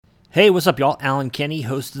Hey, what's up, y'all? Alan Kenny,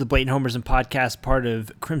 host of the Blatant Homers and Podcast, part of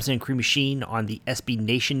Crimson and Cream Machine on the SB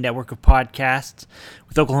Nation network of podcasts.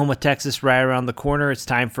 With Oklahoma, Texas right around the corner, it's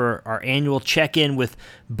time for our annual check-in with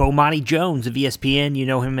Bomani Jones of ESPN. You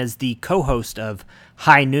know him as the co-host of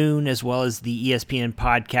High Noon, as well as the ESPN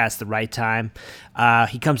podcast, The Right Time.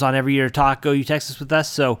 He comes on every year to talk OU Texas with us,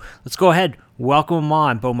 so let's go ahead. Welcome him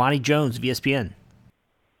on, Bomani Jones of ESPN.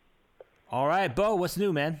 All right, Bo, what's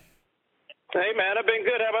new, man? Hey man, I've been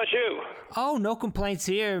good. How about you? Oh, no complaints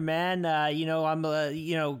here, man. I'm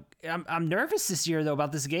nervous this year though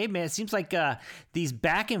about this game, man. It seems like these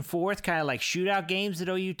back and forth kind of like shootout games that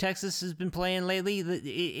OU Texas has been playing lately.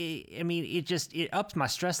 It ups my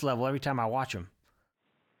stress level every time I watch them.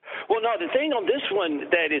 Well, no, the thing on this one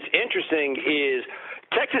that is interesting is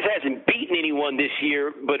Texas hasn't beaten anyone this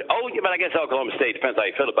year, but I guess Oklahoma State, depends how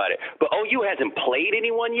you feel about it. But OU hasn't played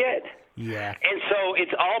anyone yet. Yeah. And so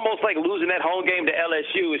it's almost like losing that home game to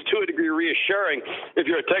LSU is to a degree reassuring if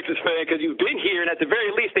you're a Texas fan because you've been here, and at the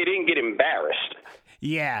very least they didn't get embarrassed.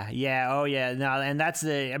 Yeah. Oh, yeah. No, and that's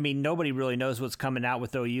nobody really knows what's coming out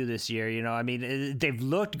with OU this year. They've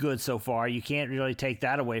looked good so far. You can't really take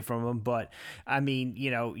that away from them. But,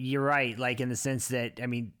 you're right, like in the sense that,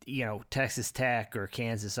 Texas Tech or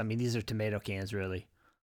Kansas, these are tomato cans, really.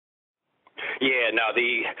 Yeah, no,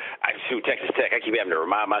 Texas Tech, I keep having to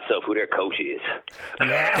remind myself who their coach is.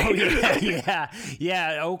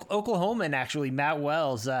 Yeah. Oklahoman, actually, Matt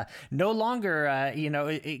Wells, no longer,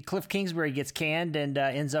 Cliff Kingsbury gets canned and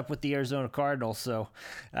ends up with the Arizona Cardinals. So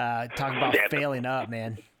talk about failing up,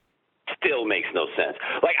 man. Still makes no sense.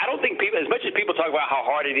 Like, I don't think people, as much as people talk about how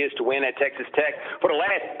hard it is to win at Texas Tech, for the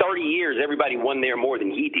last 30 years, everybody won there more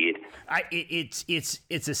than he did.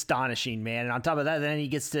 It's astonishing, man. And on top of that, then he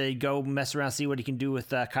gets to go mess around, see what he can do with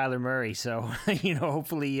Kyler Murray. So,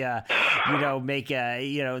 hopefully,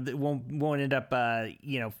 won't end up,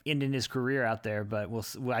 ending his career out there. But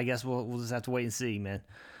I guess we'll just have to wait and see, man.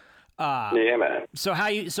 Yeah, man. So how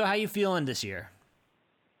you feeling this year?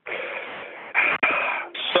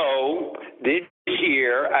 This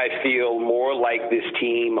year, I feel more like this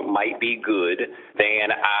team might be good than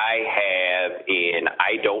I have in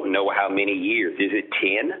I don't know how many years. Is it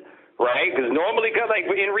 10? Right? Because normally,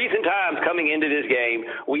 in recent times coming into this game,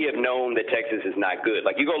 we have known that Texas is not good.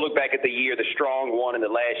 Like, you go look back at the year the Strong won and the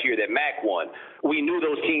last year that Mac won. We knew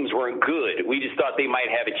those teams weren't good. We just thought they might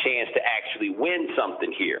have a chance to actually win something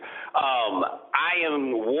here. I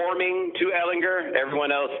am warming to Ehlinger. Everyone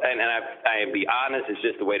else, and I be honest, it's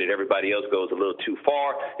just the way that everybody else goes a little too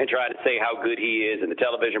far and trying to say how good he is in the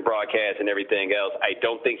television broadcast and everything else. I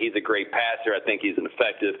don't think he's a great passer. I think he's an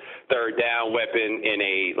effective third down weapon in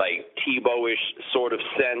a Tebow-ish sort of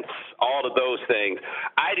sense, all of those things.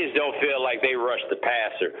 I just don't feel like they rushed the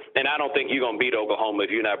passer, and I don't think you're going to beat Oklahoma if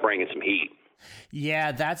you're not bringing some heat.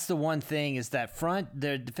 Yeah, that's the one thing is that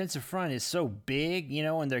their defensive front is so big,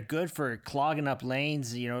 and they're good for clogging up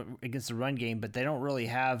lanes, against the run game, but they don't really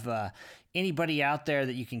have anybody out there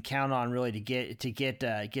that you can count on really to get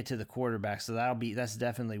to the quarterback. So that's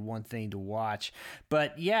definitely one thing to watch.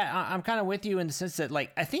 But yeah, I'm kind of with you in the sense that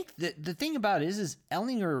I think the thing about it is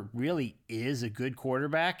Ehlinger really is a good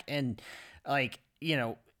quarterback, and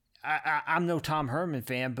I'm no Tom Herman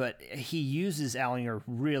fan, but he uses Ehlinger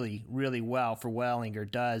really, really well for what Ehlinger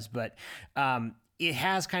does. But it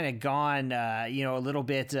has kind of gone, a little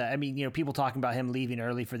bit. People talking about him leaving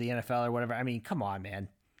early for the NFL or whatever. Come on, man.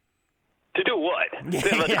 To do what?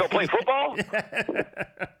 Let's go play football?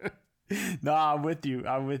 No, I'm with you,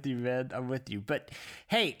 man. I'm with you. But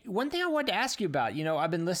hey, one thing I wanted to ask you about,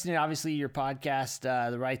 I've been listening, obviously, to your podcast,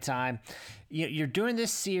 The Right Time. You're doing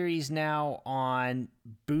this series now on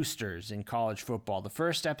boosters in college football. The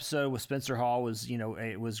first episode with Spencer Hall was,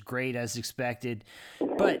 it was great as expected.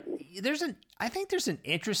 But I think there's an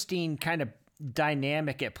interesting kind of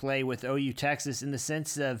dynamic at play with OU Texas in the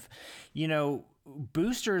sense of,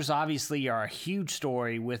 boosters obviously are a huge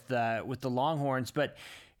story with the Longhorns, but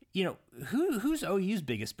who's OU's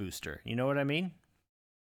biggest booster? You know what I mean?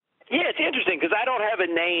 Yeah, it's interesting because I don't have a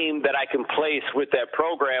name that I can place with that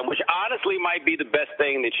program, which honestly might be the best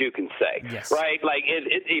thing that you can say, yes. Right? Like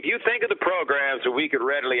if you think of the programs where we could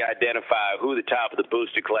readily identify who the top of the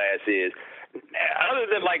booster class is,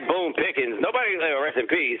 other than Boone Pickens, nobody, rest in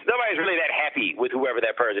peace, nobody's really that happy with whoever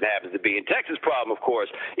that person happens to be. And Texas' problem, of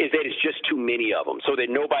course, is that it's just too many of them, so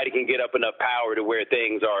that nobody can get up enough power to where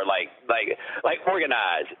things are like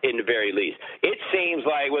organized in the very least. It seems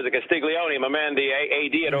like Castiglione, my man, the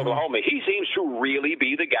AD at Oklahoma, he seems to really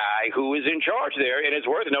be the guy who is in charge there. And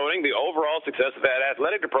it's worth noting the overall success of that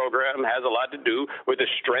athletic program has a lot to do with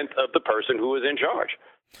the strength of the person who is in charge.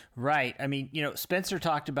 Right. I mean, Spencer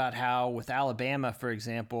talked about how with Alabama, for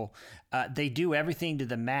example, they do everything to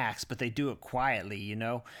the max, but they do it quietly,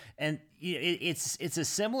 and it's a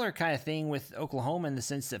similar kind of thing with Oklahoma in the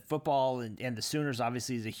sense that football and the Sooners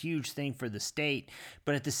obviously is a huge thing for the state,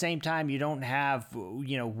 but at the same time, you don't have,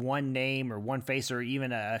 one name or one face or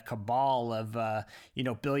even a cabal of,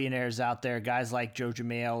 billionaires out there, guys like Joe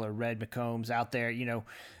Jamail or Red McCombs out there,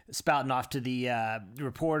 spouting off to the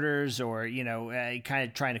reporters or kind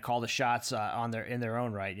of trying to call the shots in their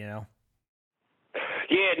own right. Yeah,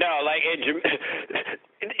 no, like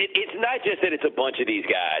it's not just that it's a bunch of these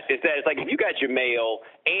guys. It's that it's like if you got Jamail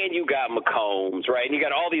and you got McCombs, right, and you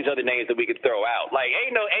got all these other names that we could throw out, like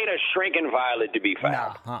ain't a shrinking violet to be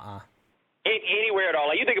found. No, Anywhere at all.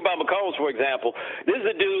 Like you think about McCombs, for example. This is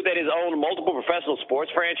a dude that has owned multiple professional sports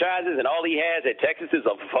franchises, and all he has at Texas is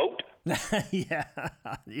a vote. yeah,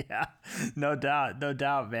 no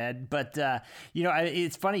doubt, man. But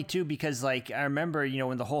it's funny too because like I remember,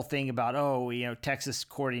 when the whole thing about Texas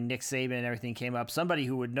courting Nick Saban and everything came up, somebody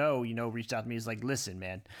who would know, reached out to me. He's like, listen,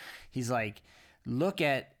 man. He's like, look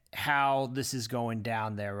at how this is going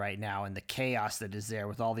down there right now and the chaos that is there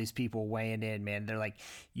with all these people weighing in, man. They're like,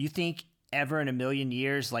 you think ever in a million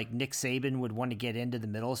years, like Nick Saban would want to get into the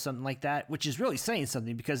middle of something like that, which is really saying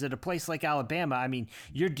something because at a place like Alabama, I mean,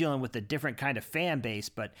 you're dealing with a different kind of fan base,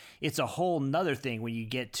 but it's a whole nother thing when you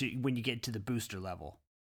get to the booster level.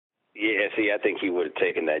 Yeah, see, I think he would have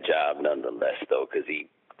taken that job nonetheless, though, because the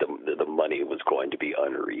money was going to be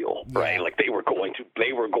unreal, right? Like they were going to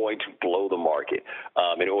blow the market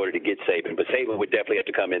in order to get Saban, but Saban would definitely have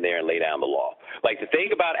to come in there and lay down the law. Like the thing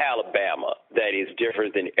about Alabama that is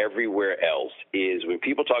different than everywhere else is when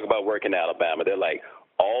people talk about working in Alabama, they're like,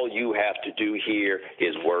 all you have to do here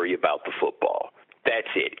is worry about the football. That's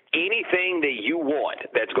it. Anything that you want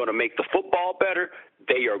that's going to make the football better,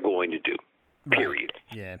 they are going to do. Period.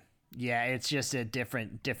 Right. Yeah. Yeah, it's just a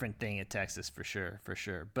different thing at Texas for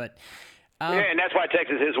sure. But and that's why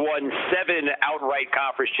Texas has won 7 outright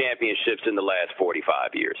conference championships in the last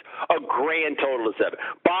 45 years, a grand total of 7.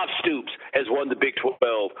 Bob Stoops has won the Big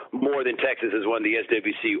 12 more than Texas has won the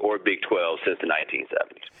SWC or Big 12 since the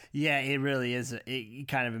 1970s. Yeah, it really is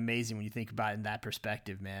kind of amazing when you think about it in that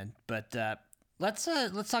perspective, man. But let's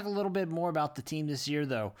talk a little bit more about the team this year,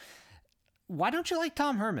 though. Why don't you like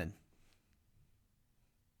Tom Herman?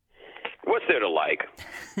 What's there to like?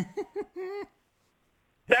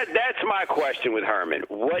 That's my question with Herman.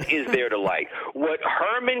 What is there to like? What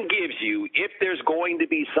Herman gives you, if there's going to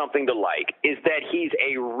be something to like, is that he's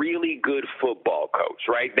a really good football coach,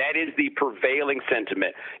 right? That is the prevailing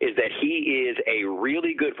sentiment, is that he is a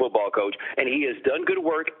really good football coach, and he has done good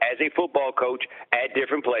work as a football coach at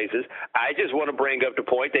different places. I just want to bring up the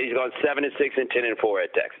point that he's gone 7-6 and 10-4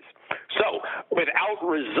 at Texas. So without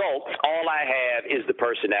results, all I have is the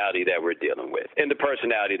personality that we're dealing with. And the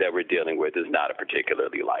personality that we're dealing with is not a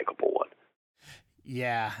particularly likable one.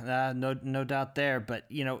 Yeah, no doubt there. But,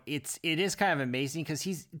 it is kind of amazing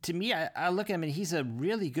because to me, I look at him and he's a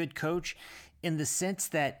really good coach in the sense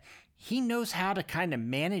that he knows how to kind of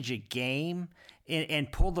manage a game and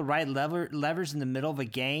pull the right levers in the middle of a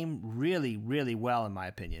game really, really well, in my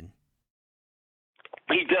opinion.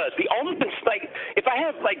 He does. The only thing, if I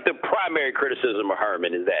have the primary criticism of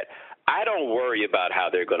Herman is that I don't worry about how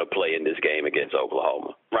they're going to play in this game against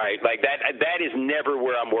Oklahoma, right? Like that is never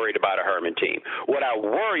where I'm worried about a Herman team. What I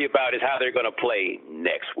worry about is how they're going to play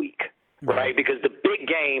next week. Right, because the big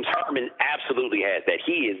games, Herman absolutely has that.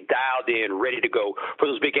 He is dialed in, ready to go for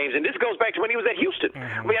those big games. And this goes back to when he was at Houston.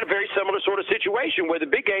 Mm-hmm. We had a very similar sort of situation where the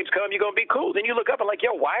big games come, you're going to be cool. Then you look up and like,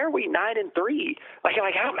 yo, why are we 9-3? Like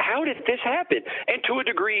how did this happen? And to a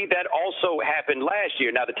degree, that also happened last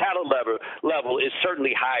year. Now, the talent level is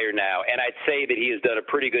certainly higher now, and I'd say that he has done a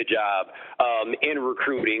pretty good job in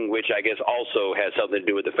recruiting, which I guess also has something to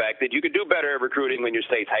do with the fact that you could do better at recruiting when your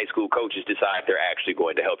state's high school coaches decide they're actually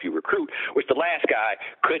going to help you recruit, which the last guy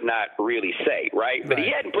could not really say, right? But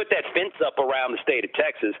he hadn't put that fence up around the state of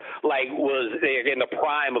Texas like was in the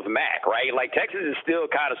prime of Mac, right? Like Texas is still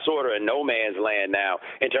kind of sort of in no man's land now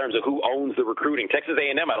in terms of who owns the recruiting. Texas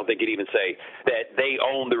A&M, I don't think you'd even say that they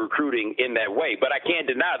own the recruiting in that way. But I can't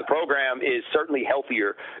deny the program is certainly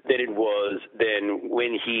healthier than it was than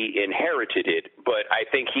when he inherited it. But I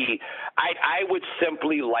think I would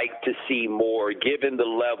simply like to see more given the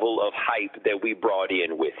level of hype that we brought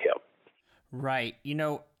in with him. Right.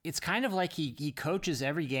 It's kind of like he coaches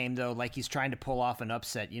every game, though, like he's trying to pull off an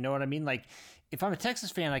upset. You know what I mean? Like, if I'm a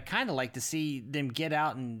Texas fan, I kind of like to see them get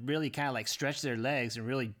out and really kind of stretch their legs and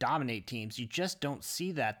really dominate teams. You just don't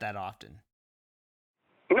see that often.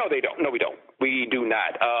 No, they don't. No, we don't. We do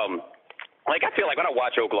not. Like, I feel like when I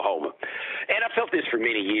watch Oklahoma, and I've felt this for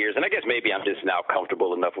many years, and I guess maybe I'm just now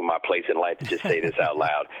comfortable enough with my place in life to just say this out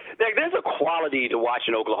loud. There's a quality to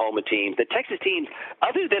watching Oklahoma teams that Texas teams,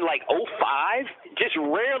 other than like '05, just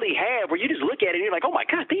rarely have, where you just look at it and you're like, oh, my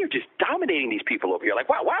God, they are just dominating these people over here.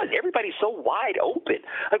 Like, wow, why is everybody so wide open?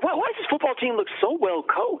 Like, why does this football team look so well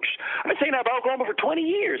coached? I've been saying that about Oklahoma for 20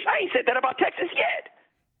 years. I ain't said that about Texas yet.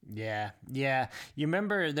 Yeah. You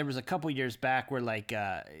remember there was a couple years back where like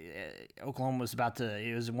Oklahoma was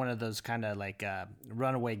it was one of those kind of like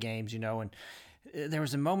runaway games, and there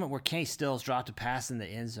was a moment where Kenny Stills dropped a pass in the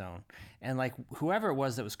end zone, and like whoever it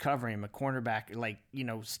was that was covering him, a cornerback, like,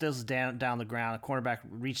 Stills is down the ground, a cornerback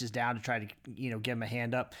reaches down to try to, give him a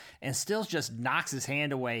hand up, and Stills just knocks his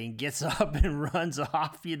hand away and gets up and runs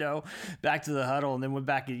off, back to the huddle, and then went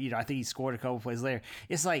back and, I think he scored a couple plays later.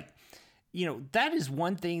 It's like, that is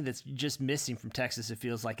one thing that's just missing from Texas, it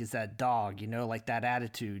feels like, is that dog, like that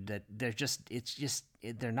attitude that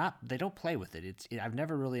they don't play with it. I've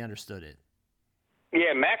never really understood it.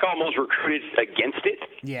 Yeah, Mac almost recruited against it,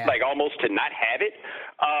 like almost to not have it.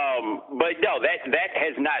 But no, that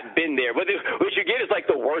has not been there. But what you get is like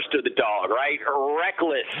the worst of the dog, right?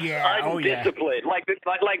 Reckless, undisciplined. Like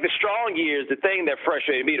the strong years, the thing that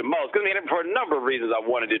frustrated me the most. Because for a number of reasons, I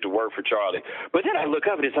wanted it to work for Charlie. But then I look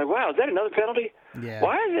up and it's like, wow, is that another penalty? Yeah.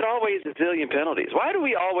 Why is it always a zillion penalties? Why do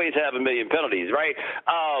we always have a million penalties, right?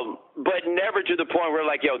 But never to the point where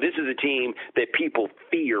like, yo, this is a team that people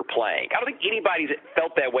fear playing. I don't think anybody's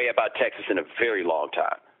felt that way about Texas in a very long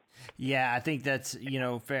time. Yeah, I think that's,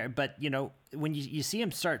 fair. But, when you see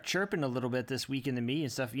him start chirping a little bit this week in the media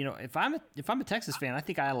and stuff, if I'm a Texas fan, I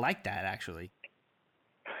think I like that, actually.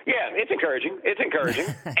 Yeah, it's encouraging.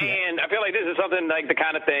 And I feel like this is something like the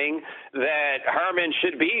kind of thing that Herman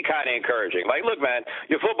should be kind of encouraging. Like, look, man,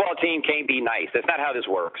 your football team can't be nice. That's not how this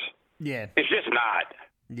works. Yeah. It's just not.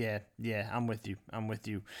 Yeah, I'm with you.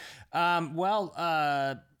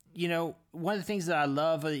 One of the things that I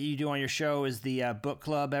love that you do on your show is the book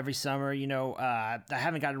club every summer. I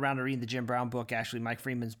haven't gotten around to reading the Jim Brown book, actually, Mike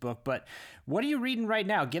Freeman's book. But what are you reading right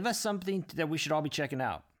now? Give us something that we should all be checking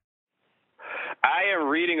out. I am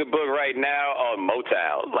reading a book right now on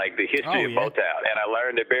Motown, like the history of Motown. And I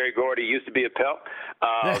learned that Berry Gordy used to be a pimp,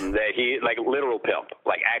 that he, like literal pimp,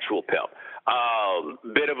 like actual pimp.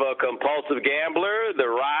 Bit of a compulsive gambler, the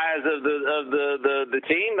rise of the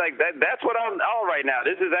team, like that's what I'm on right now.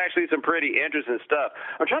 This is actually some pretty interesting stuff.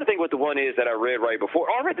 I'm trying to think what the one is that I read right before.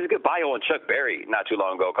 I read this good bio on Chuck Berry not too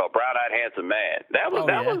long ago called Brown Eyed Handsome Man.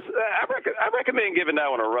 I recommend giving that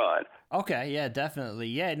one a run. Okay, yeah, definitely.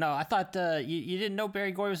 Yeah, no, I thought you didn't know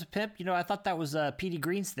Berry Gordy was a pimp. I thought that was Petey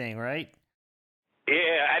Green's thing, right?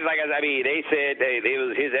 Yeah, they said it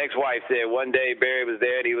was his ex-wife said one day Barry was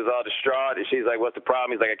there and he was all distraught and she's like, "What's the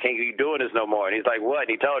problem?" He's like, "I can't keep doing this no more." And he's like, "What?"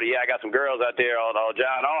 And he told her, "Yeah, I got some girls out there on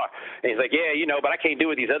John R." And he's like, "Yeah, but I can't do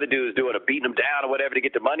what these other dudes doing, of beating them down or whatever to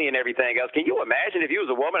get the money and everything else." Can you imagine if he was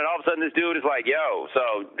a woman and all of a sudden this dude is like, "Yo,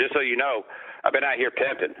 so just so you know, I've been out here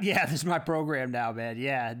pimping." Yeah, this is my program now, man.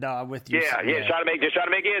 Yeah, no, I'm with you. Yeah, just trying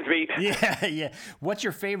to make ends meet. Yeah. What's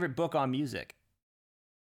your favorite book on music?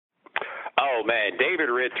 Oh, man, David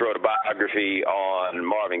Ritz wrote a biography on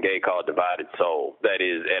Marvin Gaye called Divided Soul. That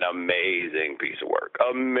is an amazing piece of work.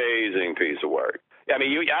 I mean,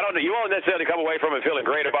 you won't necessarily come away from it feeling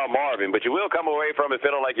great about Marvin, but you will come away from it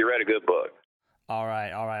feeling like you read a good book. All right.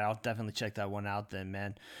 I'll definitely check that one out then,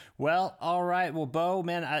 man. Well, all right. Well, Bo,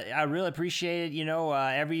 man, I really appreciate it.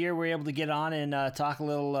 Every year we're able to get on and talk a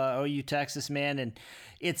little OU Texas, man, and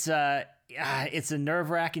it's a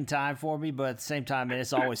nerve-wracking time for me, but at the same time, man,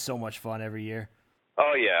 it's always so much fun every year.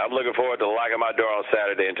 Oh, yeah. I'm looking forward to locking my door on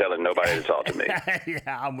Saturday and telling nobody to talk to me.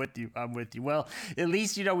 Yeah, I'm with you. Well, at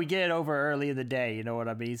least, we get it over early in the day. You know what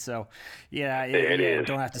I mean? So, yeah,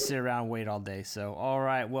 don't have to sit around and wait all day. So, all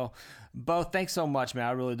right. Well, Bo, thanks so much, man.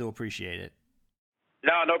 I really do appreciate it.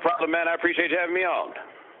 No problem, man. I appreciate you having me on.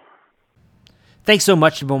 Thanks so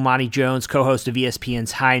much to Bomani Jones, co-host of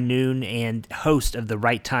ESPN's High Noon and host of the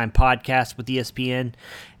Right Time podcast with ESPN.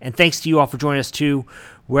 And thanks to you all for joining us too.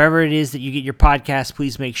 Wherever it is that you get your podcast,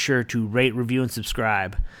 please make sure to rate, review, and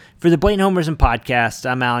subscribe. For the Blatant Homerism podcast,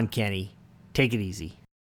 I'm Alan Kenny. Take it easy.